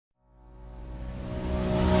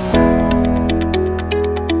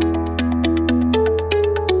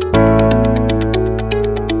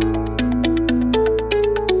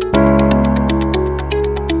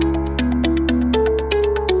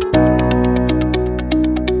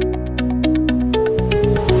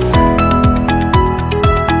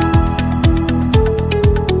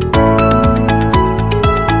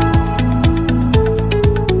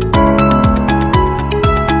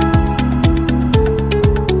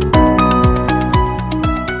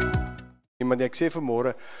want ek sê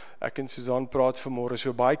vanmôre, ek en Susan praat vanmôre,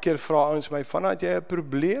 so baie keer vra ouens my, Fanna, het jy 'n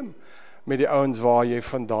probleem met die ouens waar jy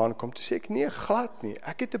vandaan kom? Toe sê ek, nee, glad nie.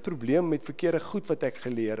 Ek het 'n probleem met verkeerde goed wat ek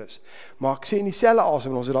geleer is. Maar ek sê in dieselfde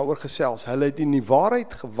asem, ons het daaroor gesels, hulle het in die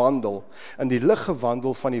waarheid gewandel, in die lig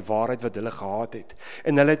gewandel van die waarheid wat hulle gehad het.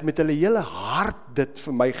 En hulle het met hulle hele hart dit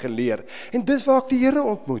vir my geleer. En dis waar ek die Here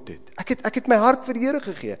ontmoet het. Ek het my hart vir die Here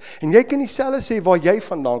gegee. En jy kan dieselfde sê waar jy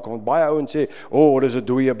vandaan kom, want baie ouens sê, dis 'n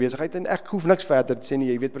dooie besigheid, en ek hoef niks verder te sê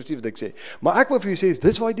nie, jy weet presies wat ek sê. Maar ek wil vir jou sê,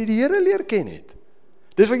 dis waar jy die Here leer ken het.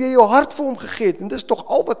 Dis wat jy jou hart vir hom gegee het, en dis tog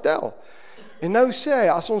al wat tel. En nou sê hy,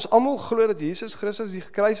 as ons almal glo dat Jesus Christus die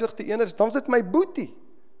gekruisigde een is, dan is dit my boetie,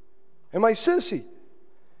 en my sussie.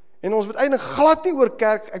 En ons moet eintlik glad nie oor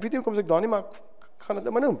kerk, ek weet nie hoekom ek daar nie, maar ek gaan dit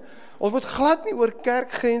nou maar noem. Ons moet glad nie oor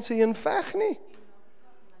kerkgrense heen veg nie.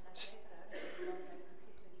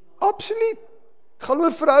 Absoluut. Het gaan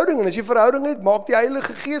oor verhouding, en as jy verhouding het, maak die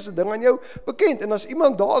Heilige Gees 'n ding aan jou bekend. En as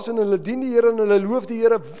iemand daar is en hulle dien die Here en hulle loof die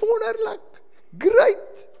Here, wonderlik.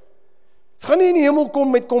 Great. Ons gaan nie in die hemel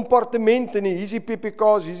kom met kompartemente nie. Hier is die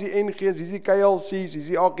PPK's, hier is die NG's, hier is die KLC's, hier is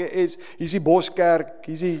die AGS, hier is die Boskerk,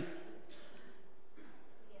 hier is die...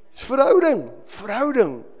 Dis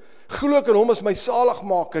verhouding. Glo ek in hom as my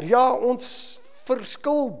saligmaker. Ja, ons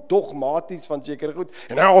verskil dogmaties van sekere goed,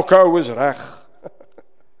 en elke ou is reg.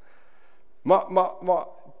 maar,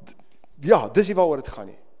 ja, dis nie waaroor dit gaan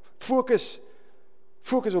nie. Fokus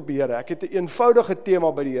op die Here. Ek het 'n eenvoudige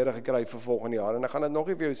tema by die Here gekry vir volgende jaar, en ek gaan dit nog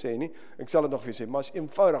nie vir jou sê nie, ek sal dit nog vir jou sê, maar is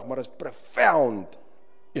eenvoudig, maar is profound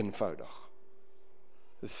eenvoudig.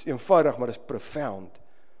 Dis eenvoudig, maar is profound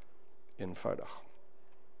eenvoudig.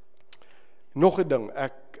 Nog 'n ding,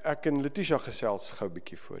 ek en Letitia gesels gou 'n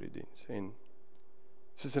bietjie voor die diens, en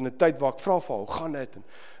soos in 'n tyd waar ek vra vir haar, hoe gaan dit? En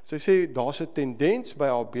sy sê, daar's 'n tendens by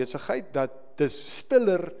haar besigheid, dat dis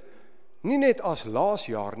stiller, nie net as laas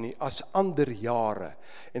jaar nie, as ander jare.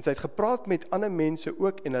 En sy het gepraat met ander mense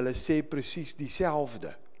ook, en hulle sê presies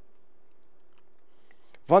dieselfde.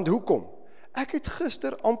 Want hoekom? Ek het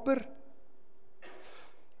gister amper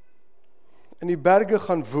in die berge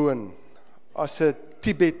gaan woon, as 'n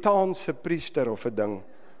Tibetaanse priester of 'n ding,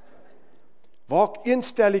 waar ek een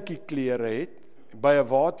stelletjie klere het, by 'n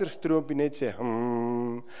waterstroompie net sê,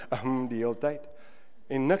 die hele tyd,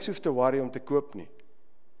 en niks hoef te worry om te koop nie.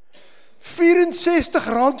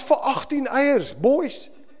 R64 vir 18 eiers, boys.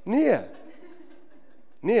 Nee.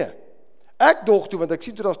 Ek dog toe, want ek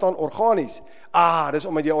sien toe daar staan organies. Dis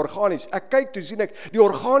omdat jy organies. Ek kyk toe, sien ek die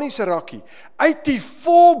organiese rakkie, uit die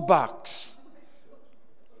 $4.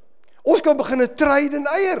 Ons kan begin 'n trade in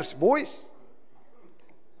eiers, boys.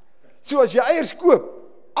 So as jy eiers koop,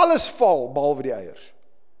 alles val, behalwe die eiers.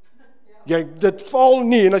 Dit val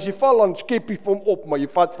nie, en as jy val, dan skep jy vir hom op, maar jy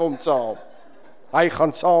vat vir hom saam. Hy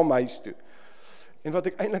gaan saam huis toe. En wat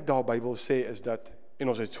ek eintlik daarby wil sê is dat, en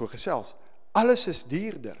ons het so gesels, alles is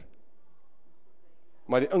duurder,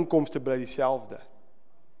 maar die inkomste bly dieselfde.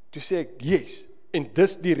 Toe sê ek, yes, en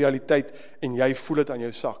dis die realiteit, en jy voel dit aan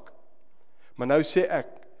jou sak. Maar nou sê ek,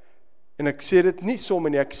 en ek sê dit nie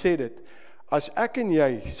sommer nie, ek sê dit, as ek en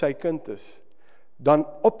jy sy kind is, dan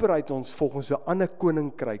operate ons volgens 'n ander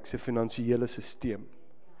koninkryk se finansiële stelsel.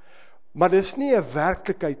 Maar dis nie 'n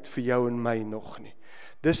werklikheid vir jou en my nog nie.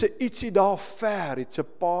 Dis 'n ietsie daar ver, it's a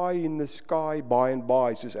pie in the sky, by and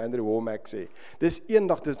by, soos Andrew Womack sê. Dis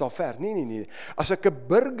eendag, dis daar ver. Nee. As ek 'n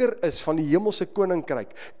burger is van die hemelse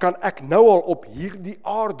koninkryk, kan ek nou al op hierdie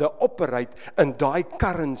aarde operate in daai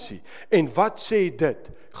currency. En wat sê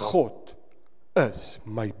dit? God is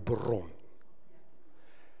my bron.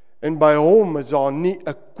 En by hom is daar nie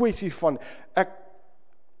 'n kwessie van,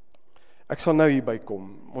 ek sal nou hierby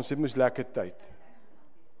kom, ons het mos lekker tyd.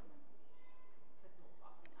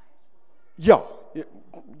 Ja,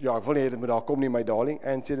 ek wil nie hê dit moet daar kom nie, my darling,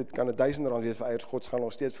 en sê dit kan R1000 wees vir eiers, God gaan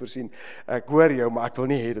nog steeds voorsien. Ek hoor jou, maar ek wil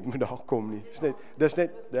nie hê dit moet daar kom nie. Dis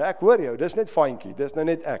net, ek hoor jou, dis net fynkie, dis nou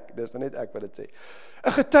net ek wat dit sê.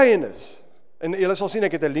 'n Getuienis, en julle sal sien,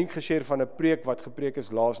 ek het 'n link geshare van 'n preek wat gepreek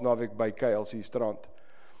is laas naweek by KLC Strand.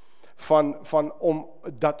 Van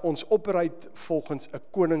dat ons operate volgens 'n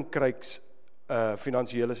koninkryks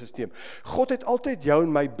finansiële stelsel. God het altyd jou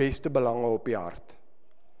en my beste belange op die hart.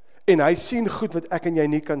 En hy sien goed wat ek en jy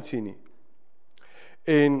nie kan sien nie.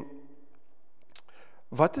 En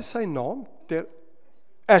wat is sy naam?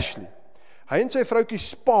 Ashley. Hy en sy vroutjie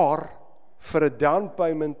spaar vir 'n down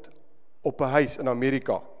payment op 'n huis in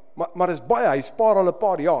Amerika. Maar dis baie, hy spaar al 'n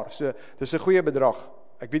paar jaar, so dis 'n goeie bedrag.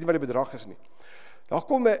 Ek weet nie wat die bedrag is nie. Daar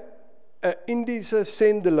kom 'n Indiese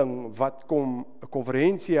sendeling wat kom 'n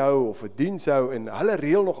konferensie hou of 'n diens hou en hulle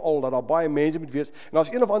reël nog al dat daar baie mense moet wees en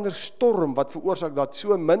daar's een of ander storm wat veroorsaak dat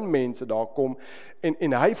so min mense daar kom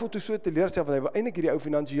en hy voel toe so teleurgestel want hy wil eintlik hierdie ou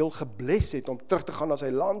finansiëel gebless het om terug te gaan na sy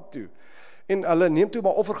land toe. En hulle neem toe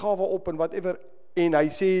maar offergawe op en whatever en hy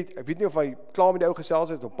sê, ek weet nie of hy klaar met die ou gesels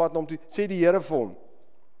het op pad na hom toe, sê die Here vir hom,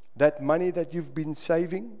 that money that you've been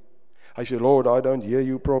saving. I say, Lord, I don't hear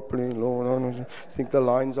you properly. Lord, I think the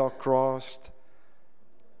lines are crossed.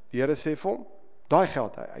 Die Here sê vir hom, daai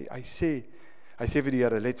geld, hy sê vir die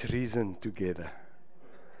Here, let's reason together.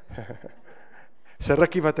 Dis 'n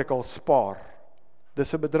rukkie wat ek al spaar.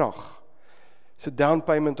 Dis 'n bedrag. Dis 'n down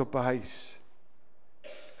payment op 'n huis.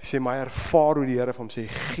 Hy sê, maar ervaar hoe die Here vir hom sê,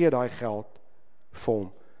 gee daai geld vir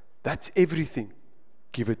hom. That's everything.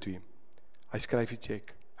 Give it to him. Hy skryf die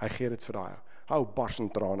check. Hy gee dit vir daai. Hou bars en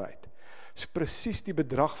trane uit. Dis presies die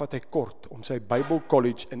bedrag wat hy kort om sy Bible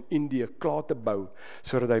College in Indië klaar te bou,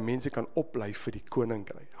 sodat hy mense kan oplei vir die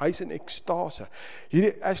koninkryk. Hy's in ekstase.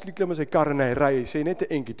 Hierdie Ashley klim in sy kar en hy ry, hy sê net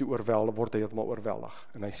 'n entjie toe oorweldig, word hy heeltemal oorweldig.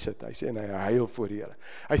 En hy sit, hy sê en hy huil voor die Here.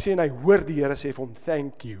 Hy sê en hy hoor die Here sê vir hom,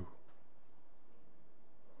 thank you.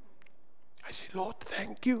 Hy sê, Lord,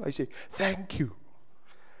 thank you. Hy sê, thank you.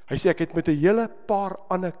 Hy sê, ek het met 'n hele paar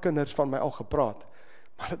ander kinders van my al gepraat,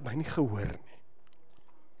 maar dit my nie gehoor nie.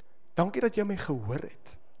 Dankie dat jy my gehoor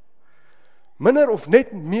het. Minder of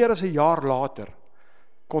net meer as 'n jaar later,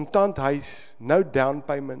 kontant huis, no down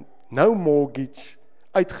payment, no mortgage,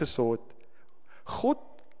 uitgesort. God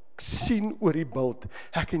sien oor die bult,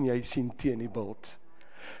 ek en jy sien teen die bult.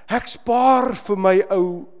 Ek spaar vir my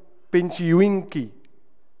ou pensioentjie.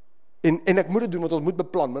 En ek moet dit doen, want ons moet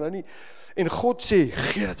beplan, maar nou nie. En God sê,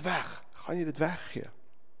 gee dit weg. Gaan jy dit weggee?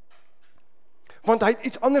 Want hy het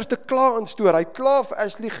iets anders te kla instoor. Hy het klaar vir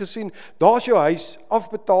Ashley gesien, daar's jou huis,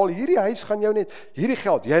 afbetaal, hierdie huis gaan jou net, hierdie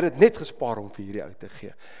geld, jy het dit net gespaar om vir hierdie ou te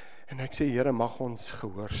gee. En ek sê, Here, mag ons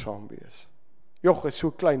gehoorsaam wees. Jog is so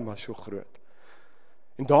klein, maar so groot.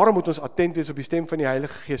 En daarom moet ons attent wees op die stem van die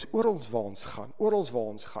Heilige Gees, oral waar ons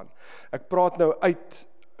gaan. Ek praat nou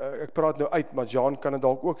uit, maar Jan kan dit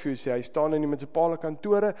dalk ook vir jou sê, hy staan in die munisipale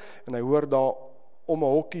kantore, en hy hoor daar om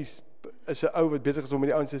 'n hokkies, is 'n ou wat besig is om met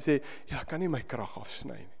die ouens te sê, ja, ek kan nie my krag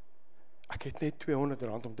afsny nie. Ek het net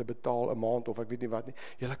R200 om te betaal 'n maand, of ek weet nie wat nie.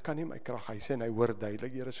 Julle kan nie my krag, hy sê, en hy hoor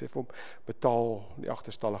duidelik, Here sê vir hom, betaal die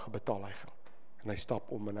agterstallige, betaal hy geld. En hy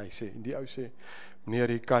stap om en hy sê, en die ou sê, meneer,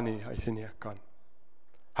 jy kan nie. Hy sê, nee, ek kan.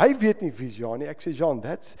 Hy weet nie wie is Jan nie. Ek sê, Jan,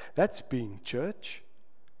 that's being church.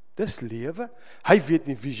 Dis lewe. Hy weet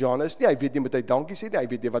nie wie Jan is nie. Hy weet nie moet hy dankie sê nie. Hy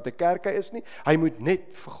weet nie wat 'n kerk hy is nie. Hy moet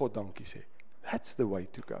net vir God dankie sê. That's the way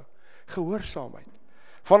to go. Gehoorsaamheid.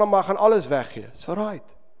 Fanna maar gaan alles weggee. It's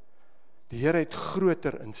alright. Die Here het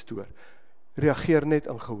groter instoor. Reageer net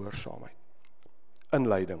in gehoorsaamheid.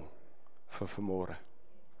 Inleiding vir vanmôre.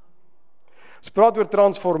 Ons praat oor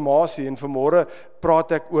transformasie en vanmôre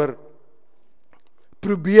praat ek oor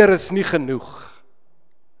probeer is nie genoeg.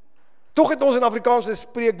 Tog het ons in Afrikaanse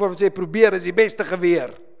spreekwoord wat sê probeer is die beste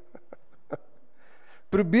geweer.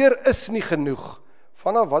 Probeer is nie genoeg.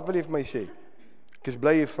 Vanaf wat wil jy vir my sê? Ek is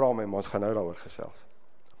bly jy vra my, maar ons gaan nou daaroor gesels.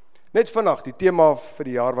 Net vandag, die tema vir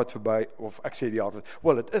die jaar wat verby, of ek sê die jaar wat,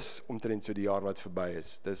 wel, dit is omtrent so die jaar wat verby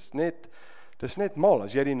is. Dis net mal,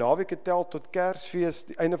 as jy die naweke tel tot Kersfees,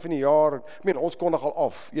 die einde van die jaar, ek meen, ons kondig al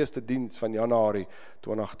af, eerste diens van Januarie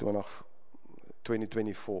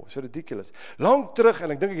 2024, so ridiculous. Lang terug,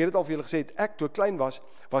 en ek dink ek het dit al vir julle gesê, ek toe klein was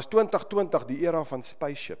 2020 die era van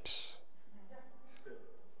spaceships.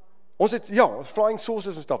 Ons het, ja, flying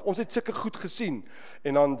saucers en stuff, ons het sulke goed gesien,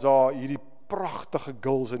 en dan daar hierdie pragtige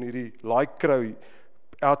girls in hierdie like crow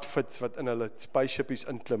outfits wat in hulle spaceshipies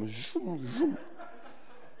inklim.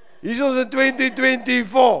 Hier is ons in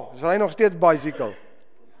 2024, is hy nog steeds bicycle.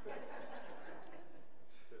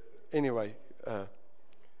 Anyway,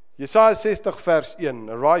 Jesaja 60 vers 1,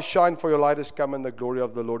 Arise, shine, for your light has come and the glory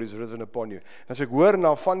of the Lord is risen upon you. En as ek hoor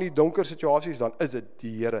na van die donker situasies, dan is dit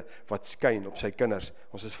die Here wat skyn op sy kinders.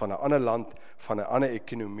 Ons is van 'n ander land, van 'n ander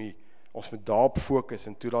ekonomie. Ons moet daarop fokus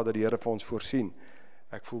en toelaat dat die Here vir ons voorsien.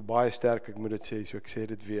 Ek voel baie sterk, ek moet dit sê, so ek sê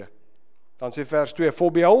dit weer. Dan sê vers 2,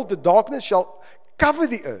 For behold, the darkness shall cover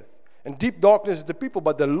the earth, and deep darkness is the people,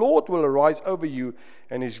 but the Lord will arise over you,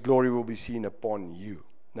 and his glory will be seen upon you.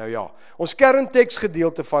 Nou ja, ons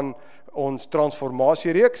kernteksgedeelte van ons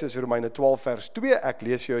transformasie reeks is Romeine 12 vers 2, ek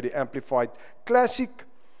lees jou die Amplified Classic,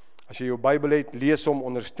 as jy jou Bybel het, lees hom,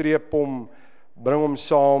 onderstreep hom, bring hom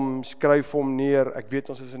saam, skryf hom neer, ek weet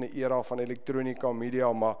ons is in 'n era van elektronika,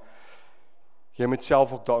 media, maar Jy moet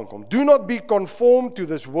self ook daarin kom. Do not be conformed to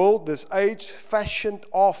this world, this age, fashioned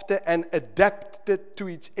after and adapted to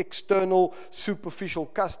its external superficial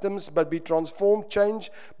customs, but be transformed, changed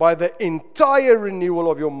by the entire renewal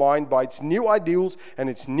of your mind, by its new ideals and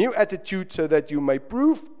its new attitude, so that you may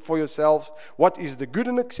prove for yourselves what is the good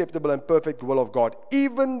and acceptable and perfect will of God,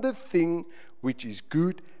 even the thing which is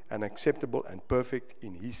good and acceptable and perfect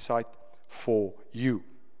in His sight for you.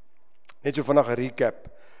 Net so vandag 'n recap.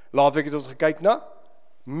 Laatweek het ons gekyk na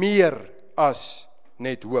meer as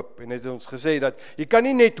net hoop. En het ons gesê dat jy kan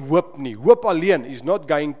nie net hoop nie. Hoop alleen is not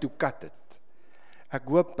going to cut it. Ek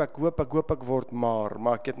hoop ek word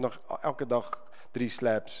maar ek het nog elke dag 3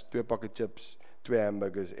 slaps, 2 pakke chips, 2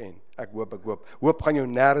 hamburgers en ek hoop. Hoop gaan jou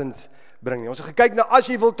nêrens bring nie. Ons het gekyk na as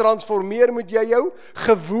jy wil transformeer, moet jy jou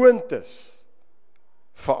gewoontes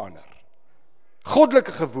verander.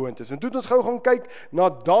 Goddelike gewoontes. En toe het ons gou gaan kyk na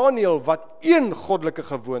Daniel wat een goddelike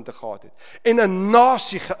gewoonte gehad het en 'n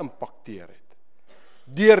nasie geïmpakteer het.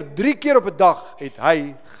 Deur 3 keer op 'n dag het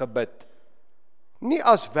hy gebid. Nie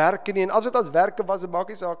as werke nie, en as dit as werke was, dit maak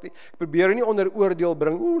nie saak nie. Ek probeer nie onder oordeel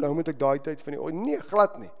bring, nou moet ek daai tyd van die nee,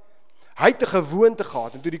 glad nie. Hy het 'n gewoonte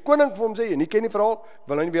gehad, en toe die koning vir hom sê, en nie ken die verhaal,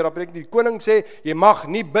 wil nou nie weer afbreek nie, die koning sê, jy mag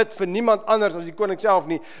nie bid vir niemand anders as die koning self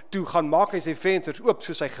nie, toe gaan maak hy sy vensters oop,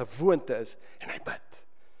 soos sy gewoonte is, en hy bid.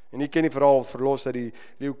 En nie ken die verhaal, verlos uit die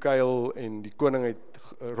leeukuil, en die koning het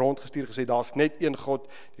rondgestuur gesê, daar's net een God,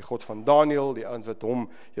 die God van Daniel, die ouens wat hom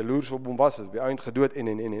jaloers op hom was, is by eind gedood,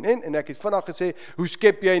 en ek het vandag gesê, hoe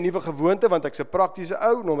skep jy 'n nuwe gewoonte, want ek's 'n praktiese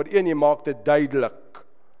ou, nommer 1, jy maak dit duidelik.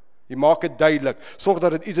 Jy maak dit duidelik. Sorg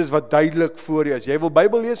dat dit iets is wat duidelik voor jou is. Jy wil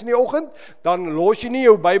Bybel lees in die oggend, dan los jy nie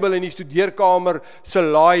jou Bybel in die studeerkamer se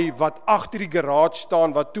laai wat agter die garage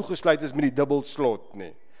staan wat toegesluit is met die dubbelslot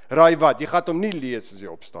nie. Raai wat, jy gaan hom nie lees as jy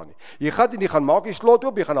opstaan nie. Jy gaan maak die slot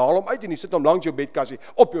oop, jy gaan haal hom uit en jy sit hom langs jou bedkassie,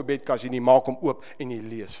 op jou bedkassie en jy maak hom oop en jy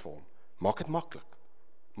lees vir hom. Maak dit maklik.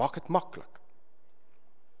 Maak dit maklik.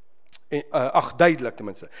 En duidelik ten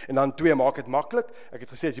minste. En dan 2, maak dit maklik. Ek het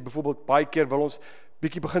gesê as jy byvoorbeeld baie keer wil ons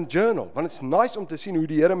bietjie begin journal, want it's nice om te sien hoe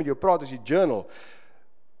die Here met jou praat as jy journal.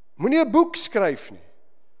 Moenie 'n boek skryf nie.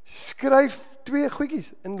 Skryf 2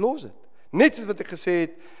 goedjies en los dit. Net soos wat ek gesê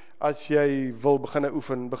het, as jy wil begin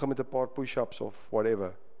oefen, begin met 'n paar push-ups of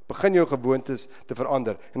whatever. Begin jou gewoontes te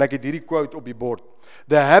verander. En ek het hierdie quote op die bord.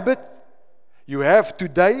 The habit you have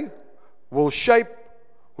today will shape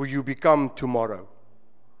who you become tomorrow.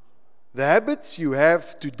 The habits you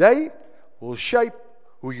have today will shape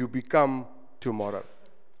who you become tomorrow.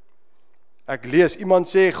 Ek lees, iemand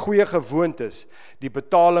sê, goeie gewoontes, die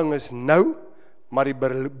betaling is nou, maar die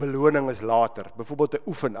beloning is later. Byvoorbeeld 'n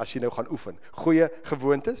oefen, as jy nou gaan oefen. Goeie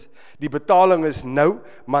gewoontes, die betaling is nou,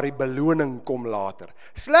 maar die beloning kom later.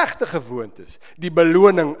 Slegte gewoontes, die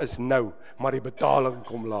beloning is nou, maar die betaling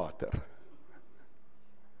kom later.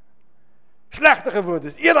 Slegte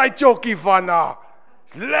gewoontes, eet daai chokkie Fanna,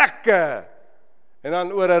 is lekker. En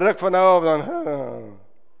dan oor 'n ruk van nou af, dan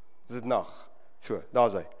is dit nag. So,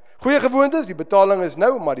 daar's hy. Goeie gewoontes, die betaling is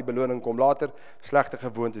nou, maar die beloning kom later. Slegte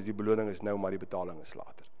gewoontes, die beloning is nou, maar die betaling is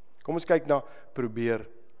later. Kom ons kyk na, probeer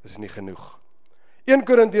is nie genoeg. 1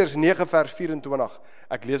 Korintiërs 9 vers 24,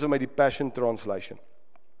 ek lees hom uit die Passion Translation.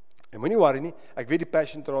 En moenie worry nie, ek weet die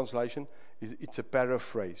Passion Translation, it's a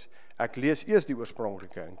paraphrase. Ek lees eers die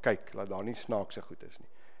oorspronklike en kyk, laat daar nie snaakse goed is nie.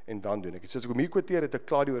 En dan doen ek. Soos ek hom hier quoteer, het ek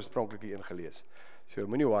klaar die oorspronklike een gelees. So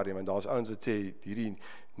moenie worry, want daar's ouens wat sê, hierdie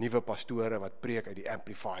nuwe pastore wat preek uit die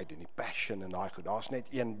Amplified en die Passion en daai goed, daar's net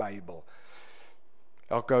een Bybel.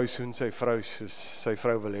 Elke ou soen sy vrou, soos sy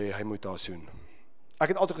vrou wil hê, hy moet haar soen. Ek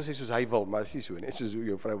het altyd gesê soos hy wil, maar is nie so, net soos hoe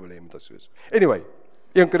jou vrou wil hê, moet haar soos. Anyway,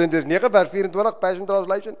 1 Korintiërs 9 vers 24, Passion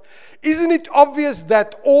Translation. Isn't it obvious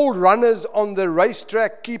that all runners on the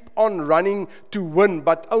racetrack keep on running to win,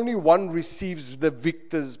 but only one receives the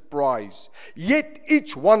victor's prize? Yet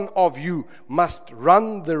each one of you must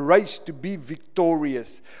run the race to be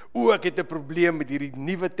victorious. Ek het 'n probleem met hierdie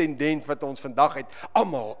nuwe tendens wat ons vandag het.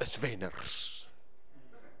 Almal is wenners.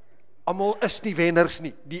 Almal is nie wenners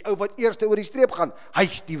nie. Die ou wat eerste oor die streep gaan,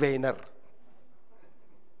 hy's die wenner.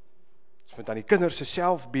 Met aan die kinders se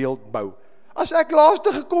selfbeeld bou. As ek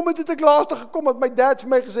laaste gekom het, het ek laaste gekom, het my dad vir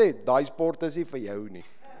my gesê, daai sport is nie vir jou nie.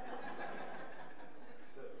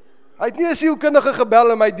 Hy het nie 'n sielkundige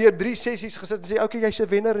gebel en my deur 3 sessies gesit en sê, okay, jy's 'n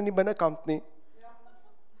wenner in die binnekant nie.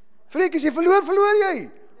 Freek, as jy verloor jy.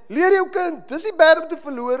 Leer jou kind, dis nie bad om te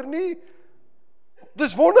verloor nie.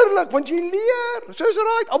 Dis wonderlik, want jy leer. Soos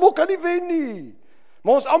right, almal kan nie wen nie.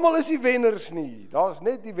 Maar ons almal is nie wenners nie. Daar's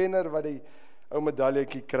net die wenner wat die ou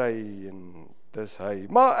medaljetjie kry en dis hy.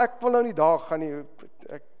 Maar ek wil nou nie daar gaan nie.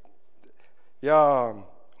 Ja,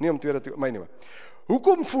 nie om tweede toe, my nie.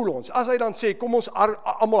 Hoekom voel ons, as hy dan sê, kom ons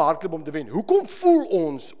almal hardloop om te wen, hoekom voel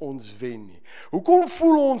ons wen nie? Hoekom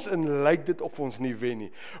voel ons en lyk dit of ons nie wen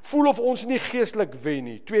nie? Voel of ons nie geestelik wen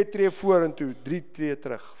nie, 2 tree vorentoe, 3 tree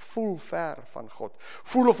terug, voel ver van God.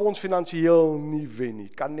 Voel of ons finansiëel nie wen nie,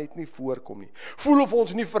 kan net nie voorkom nie. Voel of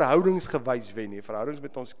ons nie verhoudingsgewys wen nie, verhoudings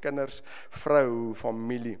met ons kinders, vrou,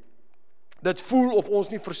 familie. Dit voel of ons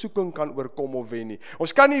nie versoeking kan oorkom of wen nie. Ons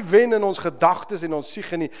kan nie wen in ons gedagtes en ons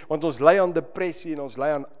siege nie, want ons ly aan depressie en ons ly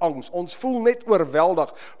aan angs. Ons voel net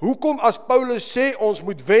oorweldig. Hoekom as Paulus sê ons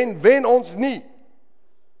moet wen, wen ons nie?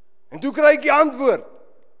 En toe kry ek die antwoord.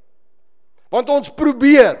 Want ons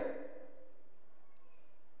probeer.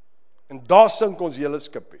 En daar sink ons hele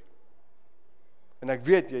skipie. En ek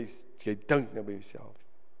weet, jy dink nou by jouself.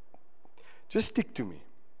 Just stick to me.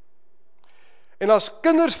 En as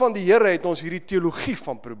kinders van die Here het ons hierdie teologie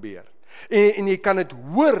van probeer. En jy kan dit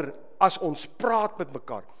hoor as ons praat met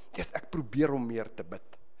mekaar. Yes, ek probeer om meer te bid.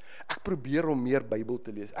 Ek probeer om meer Bybel te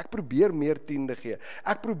lees. Ek probeer meer tiende gee.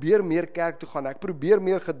 Ek probeer meer kerk toe gaan. Ek probeer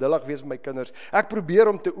meer geduldig wees met my kinders. Ek probeer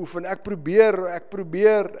om te oefen. Ek probeer.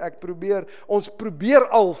 Ons probeer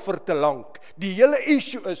al vir te lank. Die hele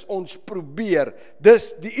issue is ons probeer.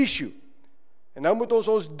 Dis die issue. En nou moet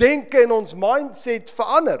ons denke en ons mindset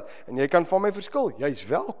verander. En jy kan van my verskil. Jy's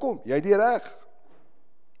welkom. Jy die reg.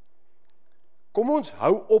 Kom ons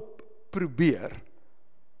hou op probeer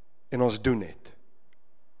en ons doen dit.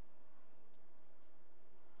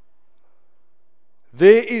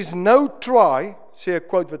 There is no try, sê 'n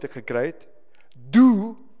quote wat ek gekry het,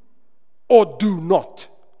 do or do not.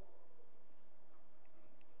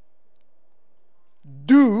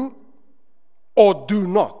 Do or do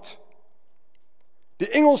not. Die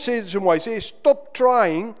Engels sê dit so mooi, hy sê stop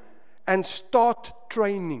trying and start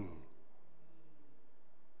training.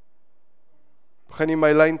 Begin jy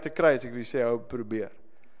my lyn te kry as ek wil sê hou probeer.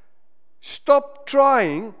 Stop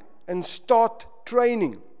trying and start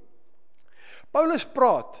training. Paulus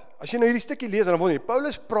praat, as jy nou hierdie stukkie lees, dan wonder jy,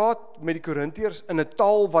 Paulus praat met die Korintiërs in 'n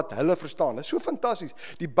taal wat hulle verstaan. Dit is so fantasties.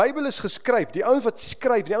 Die Bybel is geskryf, die ouens wat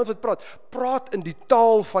skryf, die ouens wat praat in die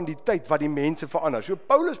taal van die tyd wat die mense verander. So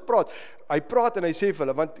Paulus praat, hy praat en hy sê vir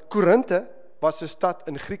hulle, want Korinte was 'n stad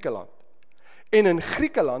in Griekeland. En in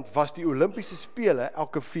Griekeland was die Olimpiese spele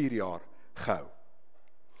elke 4 jaar gehou.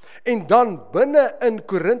 En dan binne in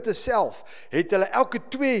Korinte self het hulle elke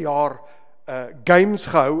 2 jaar games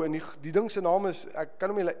gehou, en die ding se naam is, ek kan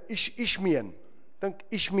hom julle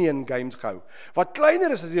Isthmian games gehou, wat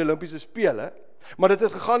kleiner is as die Olimpiese spele, maar dit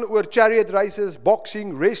het gegaan oor chariot races,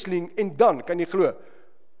 boxing, wrestling, en dan, kan jy glo,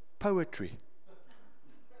 poetry.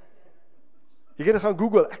 Jy kan dit gaan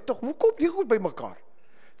Google, ek dink, hoe kom die goed by mekaar?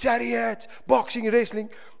 Chariot, boxing, wrestling.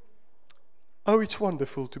 Oh, it's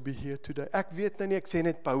wonderful to be here today. Ek weet nou nie, ek sê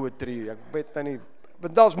net poetry, ek weet nou nie,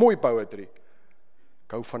 want daar is mooi poetry.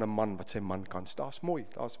 Ek hou van 'n man wat sy man kan. Daar's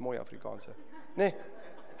mooi Afrikaanse. Nee.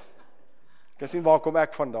 Ek sien waar kom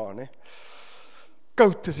ek vandaan, nee.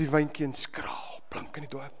 Koud is die wyntjie en skraal, blink in die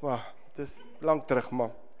dorp, maar dit is lank terug,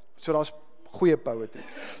 maar so daar's goeie poetry.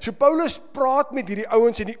 So Paulus praat met hierdie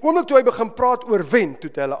ouens en die oomblik toe hy begin praat oor wen, toe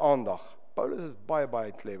het hulle aandag. Paulus is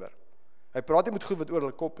baie clever. Hy praat nie met goed wat oor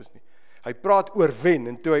hulle kop is nie. Hy praat oor wen,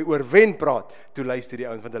 en toe hy oor wen praat, toe luister die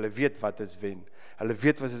ouens, want hulle weet wat is wen. Hulle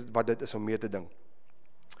weet wat dit is om mee te ding.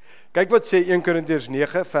 Kyk wat sê 1 Korintiërs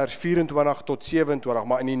 9 vers 24 tot 27,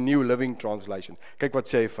 maar in die New Living Translation. Kyk wat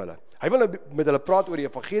sê hy vir hulle. Hy wil nou met hulle praat oor die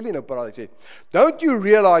evangelie, nou praat hy sê, don't you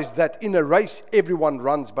realize that in a race everyone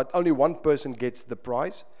runs, but only one person gets the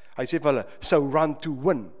prize? Hy sê vir hulle, so run to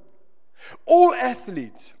win. All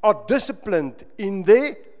athletes are disciplined in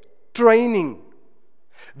their training.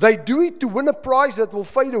 They do it to win a prize that will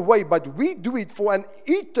fade away, but we do it for an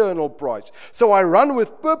eternal prize. So I run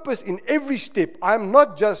with purpose in every step. I am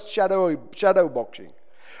not just shadow boxing.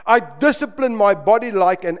 I discipline my body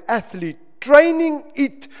like an athlete, training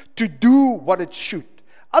it to do what it should.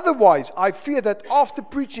 Otherwise, I fear that after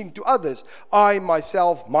preaching to others, I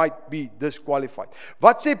myself might be disqualified.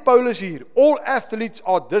 Wat sê Paulus hier? All athletes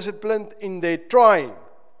are disciplined in their trying.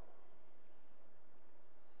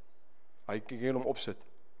 Hy kan hom opsit.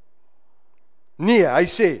 Nee, hy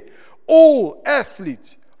sê, all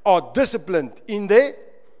athletes are disciplined in their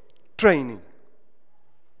training.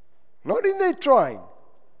 Not in their trying.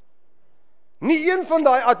 Nie een van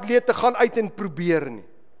die atlete gaan uit en probeer nie.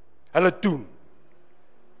 Hulle doen.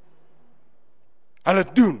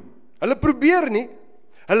 Hulle probeer nie,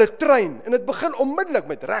 hulle train. En dit begin onmiddellik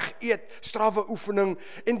met reg eet, strawwe oefening,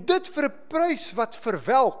 en dit vir 'n prys wat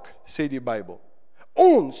verwelk, sê die Bybel.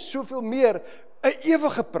 Ons, soveel meer, 'n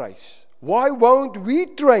ewige prys. Why won't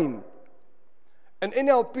we train? In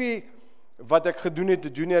NLP wat ek gedoen het,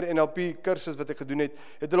 die junior NLP kursus wat ek gedoen het,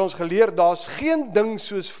 het hulle ons geleer, daar's geen ding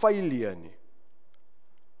soos failure nie.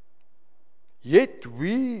 Yet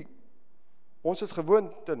ons is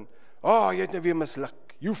gewoond in, jy het nou weer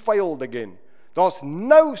misluk, you failed again. There's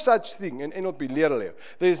no such thing, in NLP leer hulle,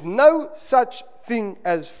 there's no such thing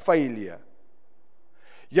as failure.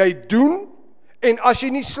 Jy doen, en as jy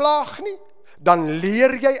nie slaag nie, dan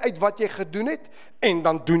leer jy uit wat jy gedoen het, en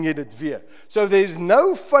dan doen jy dit weer. So there's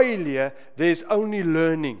no failure, there's only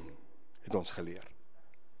learning, het ons geleer.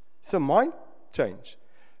 It's a mind change.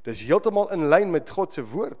 Dis heeltemal in lyn met God se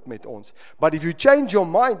woord met ons. But if you change your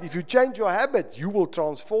mind, if you change your habits, you will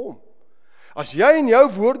transform. As jy in jou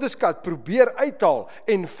woordeskat probeer uithaal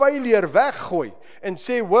en failure weggooi en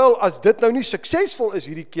sê, well, as dit nou nie suksesvol is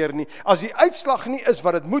hierdie keer nie, as die uitslag nie is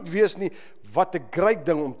wat dit moet wees nie, wat 'n great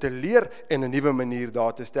ding om te leer en 'n nuwe manier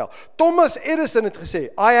daar te stel. Thomas Edison het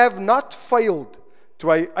gesê, I have not failed,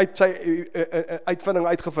 toe hy uit sy uitvinding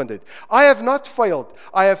uitgevind het. I have not failed,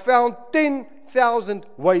 I have found 10,000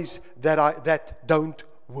 ways that don't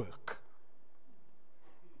work.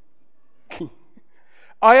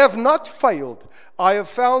 I have not failed. I have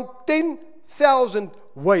found 10,000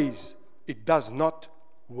 ways it does not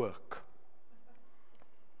work.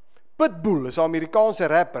 Pitbull is 'n Amerikaanse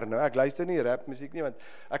rapper. Nou, ek luister nie rap musiek nie, want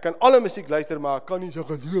ek kan alle musiek luister, maar ek kan nie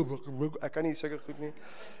sulke goed nie.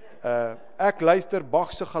 Ek luister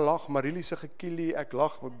Bach se gelag, Marilie se gekielie, ek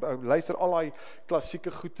luister al die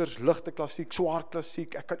klassieke goeters, ligte klassiek, swaar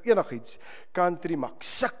klassiek, ek kan enigiets, country, maar ek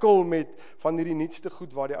sukkel met van hierdie nuutste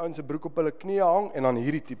goed, waar die ouens se broek op hulle knieë hang, en dan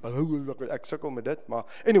hierdie tipe, ek sukkel met dit, maar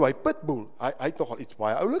anyway, Pitbull, hy het nogal iets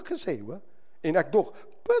baie oulik gesê, hoor, en ek dog,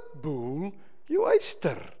 Pitbull, jy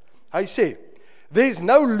luister, hy sê, there's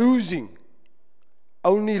no losing,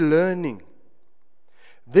 only learning,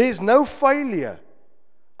 there's no failure,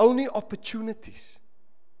 only opportunities.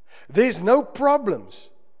 There's no problems,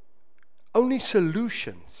 only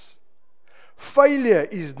solutions. Failure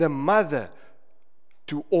is the mother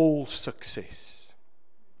to all success.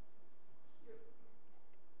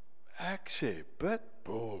 Ek sê,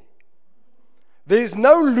 Pitbull. There's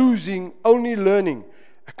no losing, only learning.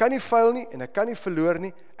 Ek kan nie fail nie, en ek kan nie verloor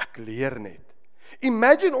nie, ek leer net.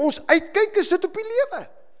 Imagine ons uitkyk is dit op die lewe.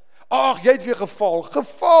 Ag, jy het weer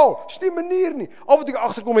gefaal, is nie manier nie. Al wat ek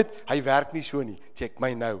agterkom het, hy werk nie so nie, check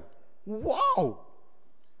my nou. Wow!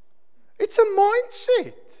 It's a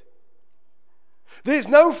mindset. There's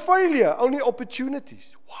no failure, only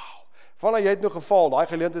opportunities. Wow! Fanna, jy het nou gefaal, daai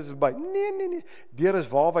geleentheid is verby. Nee, deur is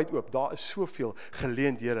waarwyd oop, daar is soveel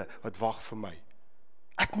geleenthede wat wag vir my.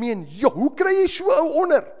 Ek meen, hoe kry jy so ou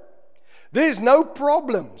onder? There's no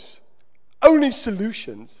problems, only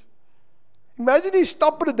solutions. Imagine jy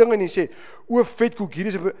stap by die ding en jy sê, vetkoek,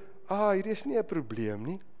 hierdie is nie 'n probleem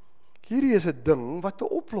nie. Hierdie is 'n ding wat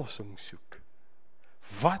 'n oplossing soek.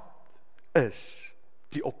 Wat is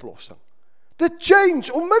die oplossing? The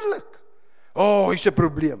change, onmiddellik. Hier's 'n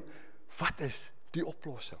probleem. Wat is die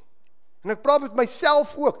oplossing? En ek praat met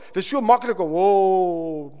myself ook. Dit is so maklik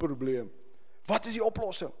om, probleem. Wat is die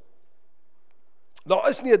oplossing? Daar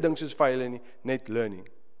is nie 'n ding soos failure nie, net learning.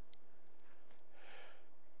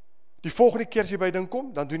 Die volgende keer as jy by ding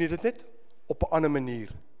kom, dan doen jy dit net op 'n ander manier.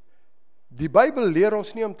 Die Bybel leer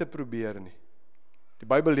ons nie om te probeer nie. Die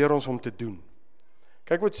Bybel leer ons om te doen.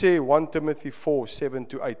 Kyk wat sê 1 Timothy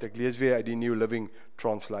 4:7-8. Ek lees weer uit die New Living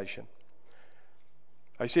Translation.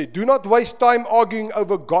 Hy sê, do not waste time arguing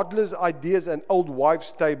over godless ideas and old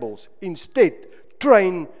wives' tables. Instead,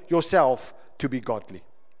 train yourself to be godly.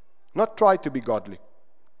 Not try to be godly.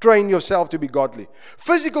 Train yourself to be godly.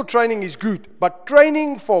 Physical training is good, but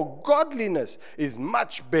training for godliness is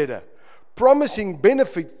much better, promising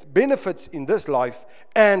benefits in this life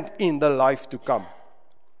and in the life to come.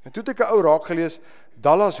 En toe het ek 'n ou raak gelees,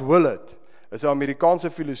 Dallas Willard, is 'n Amerikaanse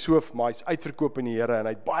filosoof, maar hy's uitverkoop in die Here en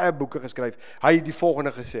hy het baie boeke geskryf. Hy het die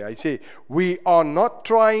volgende gesê. Hy sê, we are not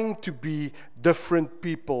trying to be different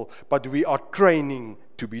people, but we are training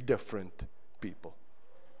to be different people.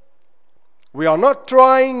 We are not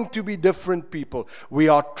trying to be different people. We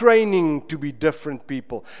are training to be different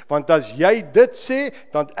people. Want as jy dit sê,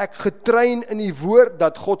 dan ek getrein in die woord,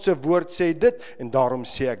 dat God se woord sê dit, en daarom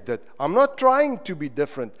sê ek dit. I'm not trying to be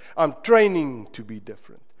different. I'm training to be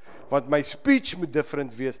different. Want my speech moet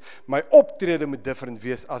different wees, my optrede moet different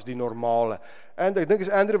wees as die normale. En ek dink is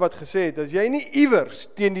Andrew wat gesê het, as jy nie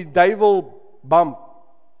iewers teen die duiwel bump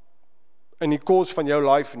in die koers van jou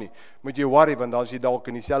life nie, moet jy worry, want dan is jy dalk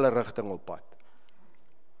in dieselfde rigting op pad.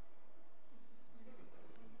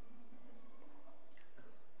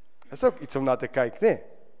 Dit is ook iets om na te kyk, nee?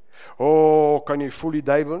 Kan jy voel die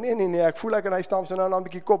duiwel? Nee, ek voel ek en hy stamp so nou 'n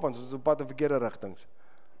bietjie kop, want ons is op pad in verkeerde rigtings.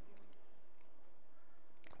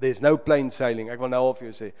 There's no plain sailing. Ek wil nou al vir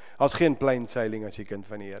jou sê, as geen plain sailing as jy kind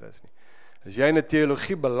van die Here is nie. As jy in 'n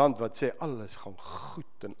teologie beland wat sê alles gaan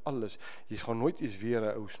goed en alles, jy gaan nooit eens weer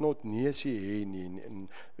 'n ou snot neusie hê nie en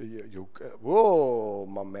jou wow,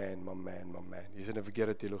 my man. Jy's in 'n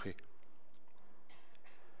verkeerde teologie.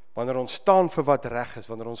 Wanneer ons staan vir wat reg is,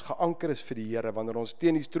 wanneer ons geanker is vir die Here, wanneer ons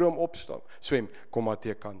teen die stroom opstaan, swem, kom maar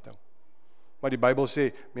teekant toe. Maar die Bybel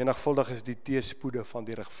sê, menigvuldig is die teëspoede van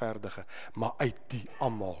die regverdige, maar uit die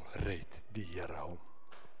almal red die Here hom.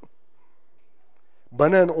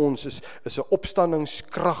 Binne in ons is 'n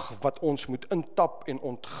opstandingskrag wat ons moet intap en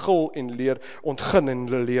ontgil en ontgin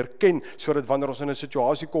en leer ken, sodat wanneer ons in 'n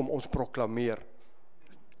situasie kom, ons proklameer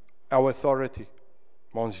our authority.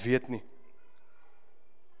 Maar ons weet nie.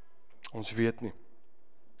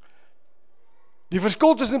 Die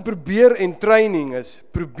verskil tussen probeer en training is,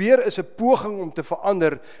 probeer is 'n poging om te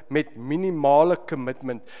verander met minimale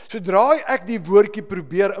commitment. Sodra ek die woordjie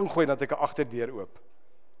probeer ingooi, dat ek 'n agterdeur oop.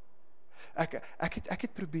 Ek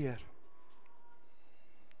het probeer.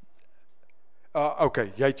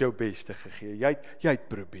 Okay, jy het jou beste gegee. Jy het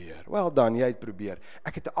probeer. Well done, jy het probeer.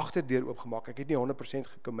 Ek het 'n agterdeur oopgemaak. Ek het nie 100%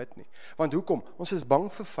 gecommit nie. Want hoekom? Ons is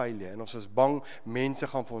bang vir failure en ons is bang mense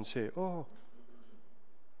gaan vir ons sê,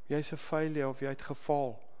 jy's 'n failure of jy het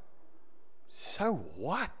gefaal. So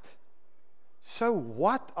what? So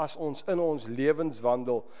what as ons in ons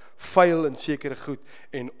lewenswandel fail in sekere goed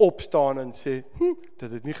en opstaan en sê,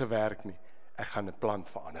 dit het nie gewerk nie. Ek gaan 'n plan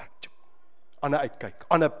verander. Ander uitkyk,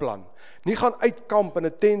 ander plan. Nie gaan uitkamp in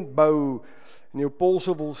 'n tent bou en jou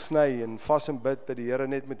polse wil sny en vas en bid dat die Here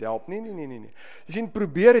net moet help. Nee. Jy sien,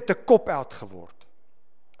 probeer het 'n cop-out geword.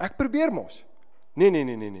 Ek probeer mos.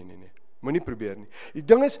 Nee. Moenie probeer nie. Die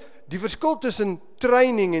ding is, die verskil tussen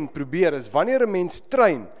training en probeer is, wanneer 'n mens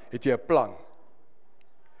train, het jy 'n plan.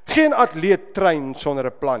 Geen atleet train sonder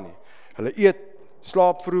 'n plan nie. Hulle eet,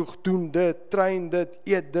 slaap vroeg, doen dit, train dit,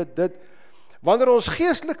 eet dit. Wanneer ons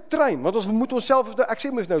geestelik train, want ons moet onsself, ek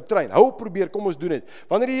sê mens nou train, hou op probeer, kom ons doen dit.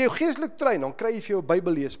 Wanneer jy jou geestelik train, dan kry jy vir jou 'n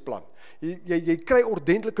Bybelleesplan. Jy kry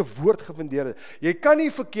ordentlike woordgefundeerde. Jy kan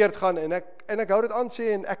nie verkeerd gaan en ek hou dit aan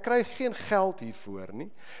sê en ek kry geen geld hiervoor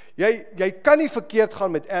nie. Jy kan nie verkeerd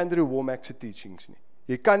gaan met Andrew Womack se teachings nie.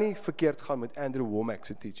 Jy kan nie verkeerd gaan met Andrew Womack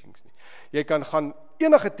se teachings nie. Jy kan gaan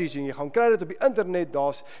enige teaching, jy gaan kry dit op die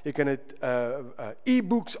internet, jy kan dit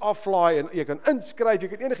e-books aflaai en jy kan inskryf, jy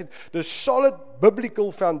kan enigiets. Dis solid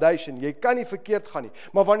biblical foundation. Jy kan nie verkeerd gaan nie.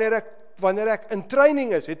 Maar wanneer ek in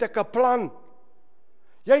training is, het ek 'n plan.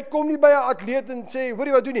 Jy kom nie by 'n atleet en sê,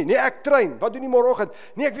 hoorie, wat doen jy? Nee, ek train. Wat doen jy môreoggend?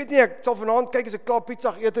 Nee, ek weet nie, ek sal vanaand kyk as ek klaar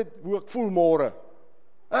pizza eet het, hoe ek voel môre.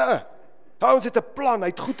 Ons het 'n plan, hy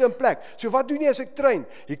het goed in plek. So wat doen jy as ek train?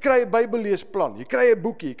 Jy kry 'n Bybelleesplan, jy kry 'n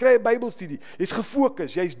boekie, jy kry 'n Bybelstudie, jy's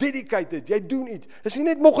gefokus, jy's dedicated, jy doen iets. Dis nie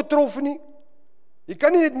net mog getroffe nie. Jy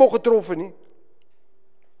kan nie net mog getroffe nie.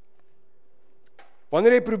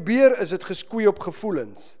 Wanneer jy probeer, is dit geskoei op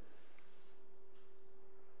gevoelens.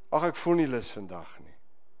 Ag, ek voel nie lus vandag nie.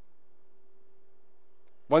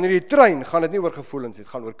 Wanneer jy train, gaan dit nie oor gevoelens, dit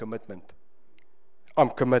gaan oor commitment.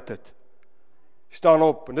 I'm committed. Staan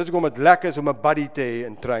op, en dis hoekom dit lekker is om 'n buddy te hê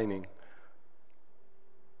in training. Dit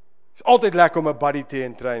is altyd lekker om 'n buddy te hê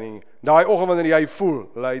in training. Daai oggend wanneer jy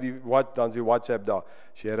voel, dan is die WhatsApp daar,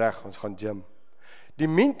 is jy reg, ons gaan gym. Die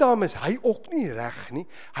meantime is hy ook nie reg nie,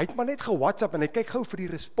 hy het maar net ge-WhatsApp en hy kyk gou vir die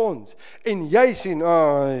respons, en jy sien,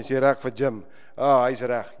 is jy reg vir gym, hy's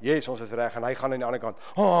reg, yes, ons is reg, en hy gaan aan die ander kant,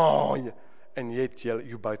 en yet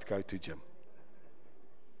you both go to gym.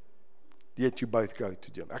 Yet you both go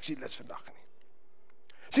to gym. Ek sien lus vandag nie.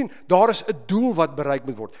 Sien, daar is 'n doel wat bereik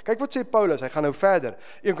moet word. Kyk wat sê Paulus, hy gaan nou verder.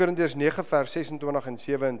 1 Korintiërs 9 vers 26 en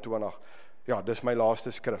 27. Ja, dis my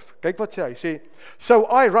laaste skrif. Kyk wat sê hy, sê, so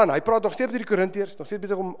I run, hy praat nog steeds met die Korintiërs, nog steeds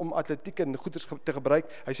besig om atletiek en goeders te gebruik.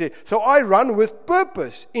 Hy sê, so I run with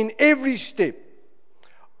purpose in every step.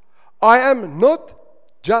 I am not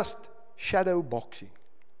just shadow boxing.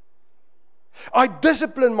 I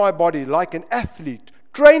discipline my body like an athlete,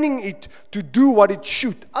 training it to do what it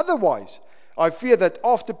should. Otherwise, I fear that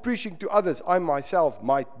after preaching to others, I myself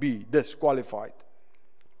might be disqualified.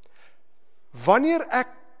 Wanneer ek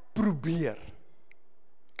probeer,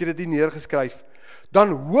 ek het dit hier neergeskryf, dan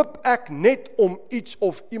hoop ek net om iets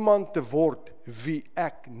of iemand te word wie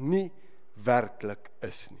ek nie werklik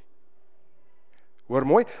is nie. Hoor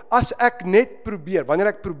mooi, as ek net probeer, wanneer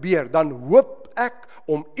ek probeer, dan hoop ek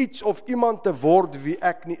om iets of iemand te word wie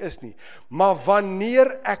ek nie is nie. Maar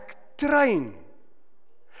wanneer ek train,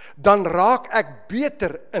 dan raak ek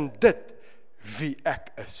beter in dit wie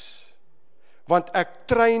ek is. Want ek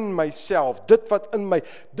train myself, dit wat in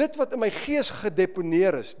my gees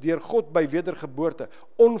gedeponeer is, deur God by wedergeboorte,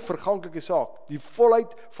 onverganklike saak, die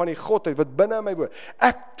volheid van die Godheid, wat binne in my woon.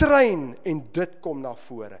 Ek train, en dit kom na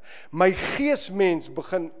vore. My geesmens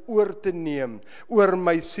begin oor te neem, oor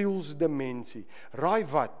my sielsdimensie. Raai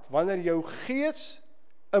wat, wanneer jou gees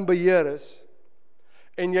in beheer is,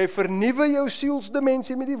 en jy vernuwe jou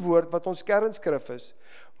sielsdimensie met die woord, wat ons kernskrif is,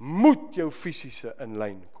 moet jou fisiese in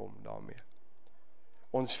lyn kom daarmee.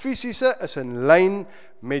 Ons fisiese is in lyn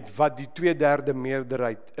met wat die 2/3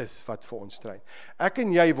 meerderheid is wat vir ons train. Ek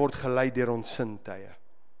en jy word gelei deur ons sintuie.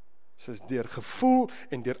 Soos deur gevoel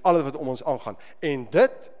en deur alles wat om ons aangaan. En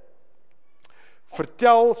dit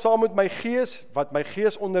vertel saam met my gees, wat my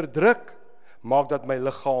gees onderdruk, maak dat my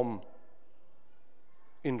liggaam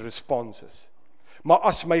in respons is. Maar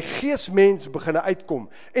as my geesmens begin uitkom,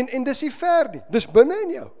 en dis nie ver nie, dis binne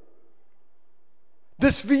in jou.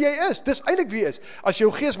 Dis wie jy is, dis eintlik wie jy is. As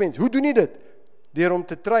jou geesmens, hoe doen jy dit? Deur om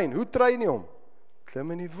te train. Hoe train jy hom?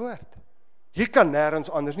 Klim in die woord. Jy kan nêrens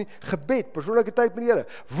anders nie. Gebed, persoonlike tyd met die Here,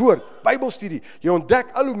 woord, Bybelstudie. Jy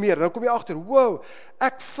ontdek al hoe meer, en dan kom jy agter, wow,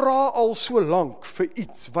 ek vra al so lank vir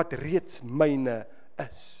iets wat reeds myne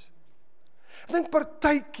is. Ek dink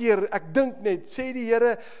partykeer, ek dink net, sê die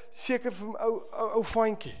Here seker vir my ou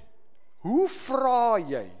fantjie, hoe vra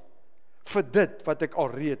jy vir dit wat ek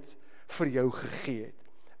alreeds vir jou gegee het?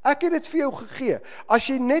 Ek het dit vir jou gegee. As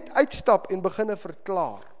jy net uitstap en begin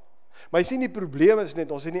verklaar. Maar jy sien die probleem is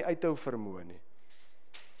net, ons het nie uithou vermoë nie.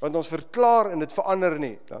 Want ons verklaar en dit verander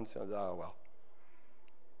nie. Dan sê ons, well.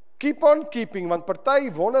 Keep on keeping, want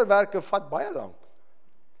party wonderwerke vat baie lank.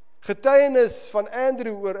 Getuienis van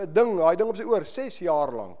Andrew oor 'n ding, daai ding op sy oor, 6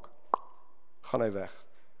 jaar lank, gaan hy weg.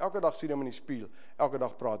 Elke dag sien hom in die spieël, elke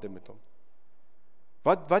dag praat hy met hom.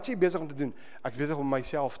 Wat is jy besig om te doen? Ek is besig om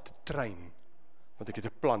myself te train, want ek het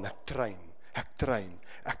 'n plan, ek train.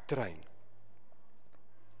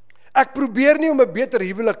 Ek probeer nie om 'n beter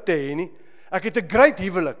huwelik te hê nie, ek het 'n great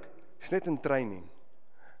huwelik, is net in training.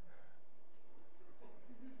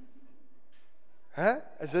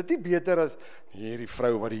 Is dit nie beter as hierdie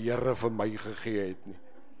vrou wat die Here vir my gegee het nie?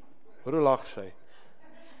 Hoe lag sy?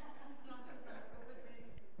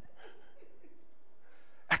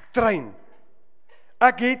 Ek train.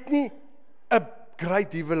 Ek het nie 'n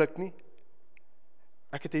great huwelik nie.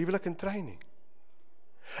 Ek het 'n huwelik in training.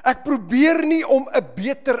 Ek probeer nie om 'n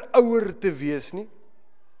beter ouer te wees nie.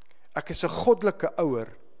 Ek is 'n goddelike ouer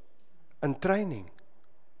in training.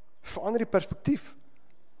 Verander die perspektief.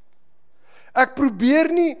 Ek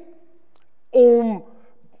probeer nie om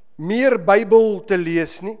meer Bybel te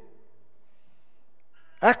lees nie.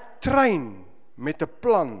 Ek train met 'n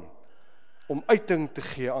plan om uiting te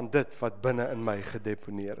gee aan dit wat binne in my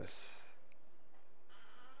gedeponeer is.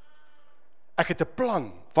 Ek het 'n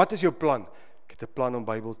plan. Wat is jou plan? Ek het 'n plan om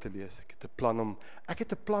Bybel te lees. Ek het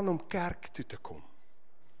 'n plan om kerk toe te kom.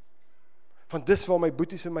 Want dis waar my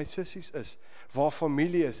boeties en my sissies is, waar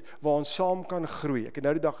familie is, waar ons saam kan groei. Ek het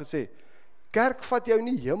nou die dag gesê, kerk vat jou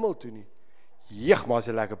nie hemel toe nie. Jeeg, maar is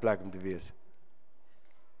 'n lekker plek om te wees.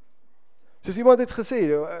 Soos iemand het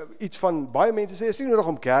gesê, iets van, baie mense sê, is nie nodig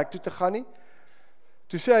om kerk toe te gaan nie.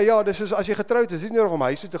 Toe sê hy, ja, dis soos as jy getroud is nie nodig om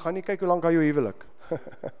huis toe te gaan nie, kyk hoe lank gaan jou huwelik.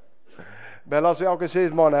 Bella sê elke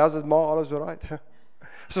 6 maande, as dit maar alles alright.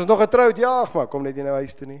 Is ons nog getroud? Ja, maar kom net nie nou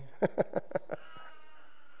huis toe nie.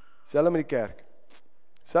 Selfs met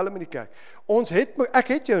die kerk. Ek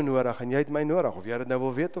het jou nodig en jy het my nodig, of jy dit nou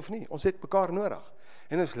wil weet of nie. Ons het mekaar nodig.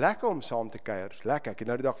 En dit is lekker om saam te kuier. Lekker, ek het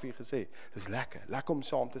nou die dag vir julle gesê. Dit is lekker om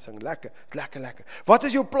saam te sing. Lekker. Wat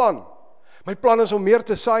is jou plan? My plan is om meer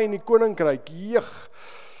te saai in die koninkryk. Jeeg.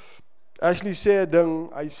 Ashley sê 'n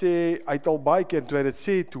ding, hy sê, hy het al baie keer, toe hy dit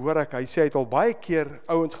sê, toe hoor ek, hy sê, hy het al baie keer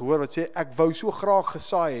ouens gehoor, wat sê, ek wou so graag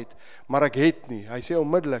gesaai het, maar ek het nie. Hy sê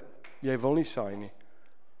onmiddellik, jy wil nie saai nie.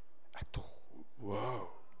 Ek toch, wow.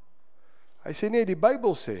 Hy sê nee, die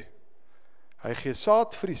Bybel sê, hy gee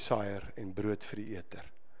saad vir die saaier en brood vir die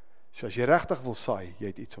eter. So as jy regtig wil saai, jy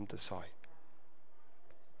het iets om te saai.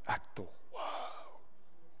 Ek toch,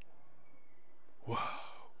 wow.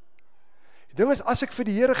 Die ding is, as ek vir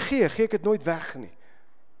die Here gee ek dit nooit weg nie.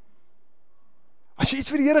 As jy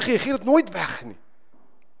iets vir die Here gee dit nooit weg nie.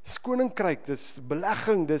 Dis koninkryk, dis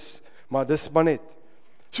belegging, dis maar net.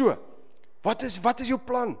 So, wat is jou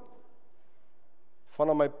plan?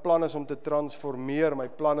 Van my plan is om te transformeer, my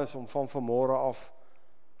plan is om van vanmôre af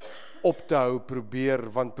op te hou,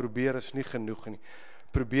 want probeer is nie genoeg nie.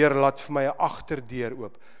 Probeer laat vir my 'n agterdeur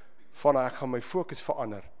oop. Van ek gaan my fokus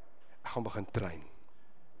verander. Ek gaan begin train.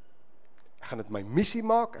 Ek gaan dit my missie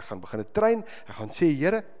maak, ek gaan begin train, ek gaan sê,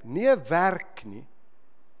 Here, nie werk nie.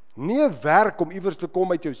 Nie werk om iewers te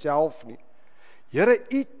kom uit jouself nie. Here,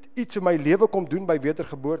 iets in my lewe kom doen by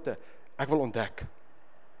wedergeboorte. Ek wil ontdek.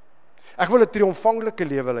 Ek wil 'n triomfanglike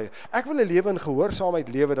lewe lei. Ek wil 'n lewe in gehoorsaamheid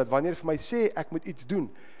lewe, dat wanneer vir my sê, ek moet iets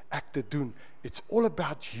doen, ek dit doen. It's all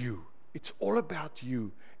about you. It's all about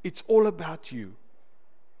you. It's all about you.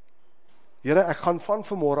 Here, ek gaan van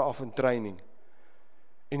vanmôre af in training.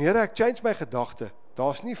 En Here, ek change my gedagte.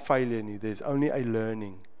 Daar's nie failure nie, there's only a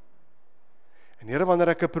learning. En Here, wanneer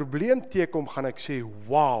ek 'n probleem teekom, gaan ek sê,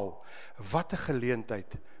 wow, wat 'n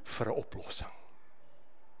geleentheid vir 'n oplossing.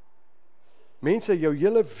 Mense, jou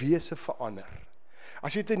hele wese verander.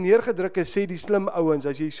 As jy te neergedruk is, sê die slim ouens,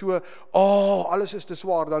 as jy so, alles is te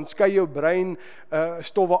swaar, dan skei jou brein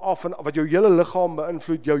stowwe af, en wat jou hele liggaam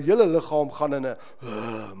beïnvloed, jou hele liggaam gaan in 'n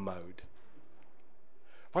mode.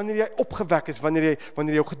 Wanneer jy opgewek is, wanneer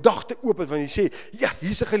jou gedagte oop is, wanneer jy sê, ja,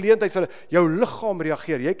 hier's 'n geleentheid vir jou liggaam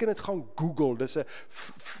reageer. Jy kan dit gaan Google, dis 'n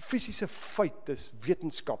fisiese feit, dis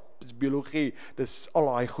wetenskap, dis biologie, dis al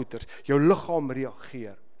daai goeters. Jou liggaam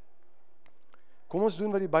reageer. Kom ons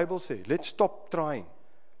doen wat die Bybel sê. Let's stop trying.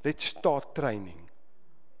 Let's start training.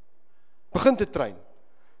 Begin te train.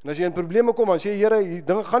 En as jy in probleme kom, dan sê jy, Here, hierdie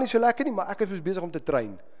dinge gaan nie so lekker nie, maar ek is besig om te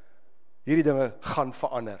train. Hierdie dinge gaan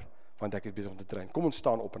verander, want ek is besig om te train. Kom ons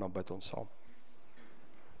staan op en dan bid ons saam.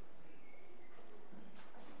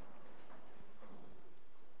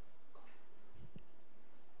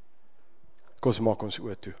 Kom ons maak ons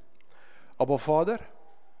oë toe. Abba Vader,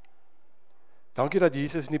 dankie dat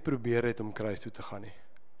Jesus nie probeer het om kruis toe te gaan nie.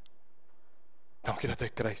 Dankie dat hy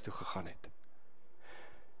kruis toe gegaan het.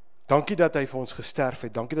 Dankie dat hy vir ons gesterf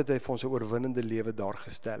het. Dankie dat hy vir ons 'n oorwinnende lewe daar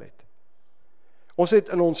gestel het. Ons het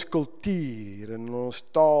in ons kultuur, en in ons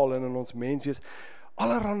taal, en in ons menswees,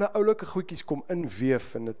 allerhande oulike goedjies kom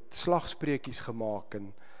inweef, en het slagspreekies gemaak,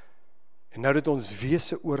 en nou het ons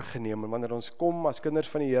wese oorgeneem, en wanneer ons kom as kinders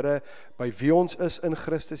van die Here, by wie ons is in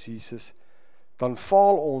Christus Jesus, dan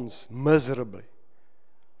faal ons miserably,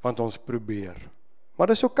 want ons probeer. Maar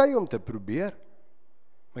dit is oké om te probeer,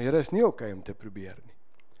 maar Here, is nie oké om te probeer nie.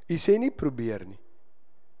 U sê nie probeer nie,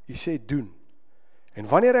 u sê doen. En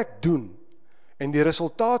wanneer ek doen, en die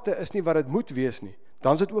resultate is nie wat dit moet wees nie,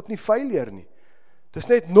 dan is dit ook nie failure nie. Dit is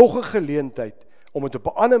net nog 'n geleentheid om dit op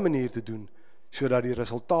 'n ander manier te doen, sodat die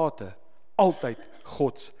resultate altyd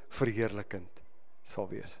Gods verheerlikend sal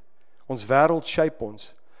wees. Ons wêreld shape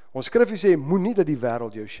ons. Ons skrifgie sê, moenie dat die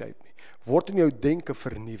wêreld jou shape nie. Word in jou denke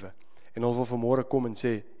vernuwe. En ons wil vanmôre kom en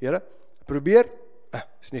sê, Here, probeer,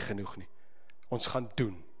 is nie genoeg nie. Ons gaan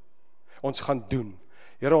doen. Ons gaan doen.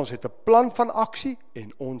 Here, ons het 'n plan van aksie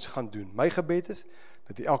en ons gaan doen. My gebed is,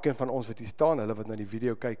 dat elkeen van ons wat hier staan, hulle wat na die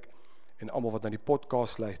video kyk, en almal wat na die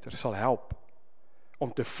podcast luister, sal help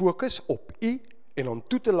om te fokus op U, en om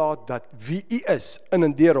toe te laat dat wie U is, in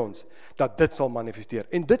en deur ons, dat dit sal manifesteer.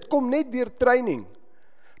 En dit kom net deur training.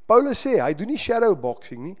 Paulus sê, hy doen nie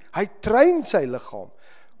shadowboxing nie, hy train sy liggaam.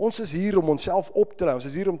 Ons is hier om onsself op te lei, ons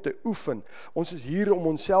is hier om te oefen, ons is hier om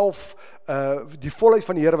onsself, die volheid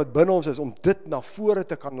van die Here wat binne ons is, om dit na vore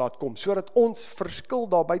te kan laat kom, sodat ons verskil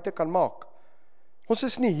daar buite kan maak. Ons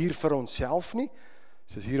is nie hier vir onsself nie,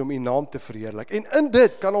 ons is hier om U naam te verheerlik. En in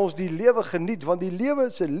dit kan ons die lewe geniet, want die lewe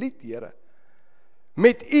is 'n lied, Here.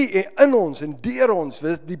 Met U en in ons en deur ons.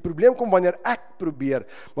 Die probleem kom wanneer ek probeer,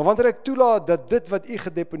 maar wanneer ek toelaat dat dit wat U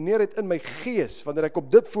gedeponeer het in my gees, wanneer ek op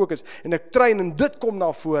dit fokus en ek train en dit kom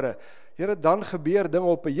na vore, Here, dan gebeur dinge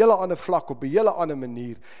op 'n hele ander vlak, op 'n hele ander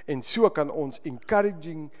manier, en so kan ons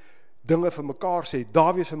encouraging dinge vir mekaar sê,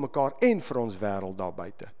 daar wees vir mekaar en vir ons wêreld daar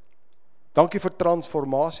buite. Dankie vir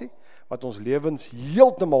transformasie, wat ons lewens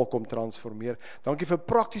heeltemal kom transformeer. Dankie vir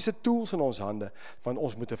praktiese tools in ons hande, want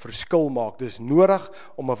ons moet 'n verskil maak. Dis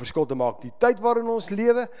nodig om 'n verskil te maak. Die tyd waarin ons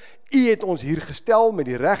lewe, U het ons hier gestel met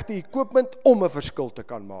die regte equipment om 'n verskil te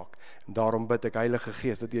kan maak. En daarom bid ek, Heilige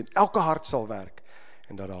Gees, dat U in elke hart sal werk,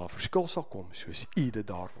 en dat daar 'n verskil sal kom, soos U dit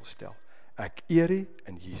daar wil stel. Ek eer U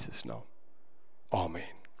in Jesus naam.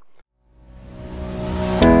 Amen.